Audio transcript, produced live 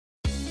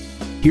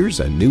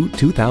Here's a new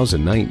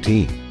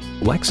 2019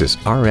 Lexus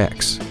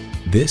RX.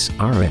 This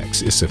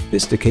RX is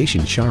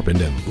sophistication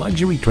sharpened and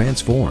luxury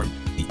transformed.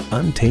 The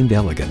untamed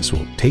elegance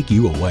will take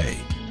you away.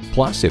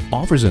 Plus, it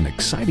offers an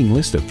exciting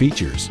list of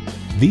features: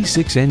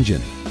 V6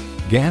 engine,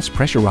 gas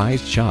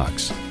pressurized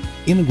shocks,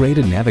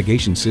 integrated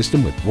navigation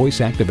system with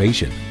voice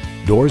activation,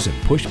 doors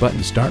and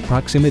push-button start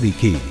proximity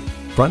key,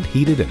 front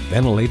heated and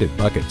ventilated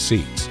bucket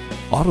seats,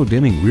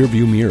 auto-dimming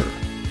rearview mirror,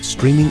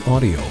 streaming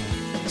audio,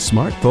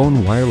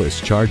 smartphone wireless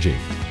charging,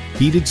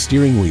 heated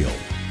steering wheel,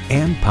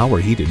 and power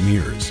heated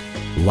mirrors.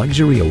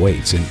 Luxury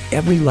awaits in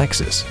every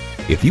Lexus.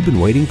 If you've been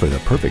waiting for the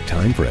perfect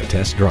time for a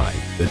test drive,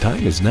 the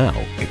time is now.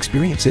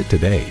 Experience it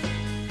today.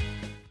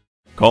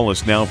 Call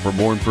us now for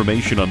more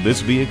information on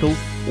this vehicle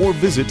or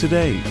visit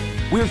today.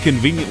 We're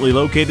conveniently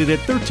located at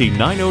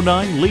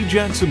 13909 Lee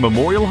Jackson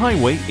Memorial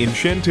Highway in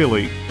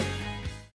Chantilly.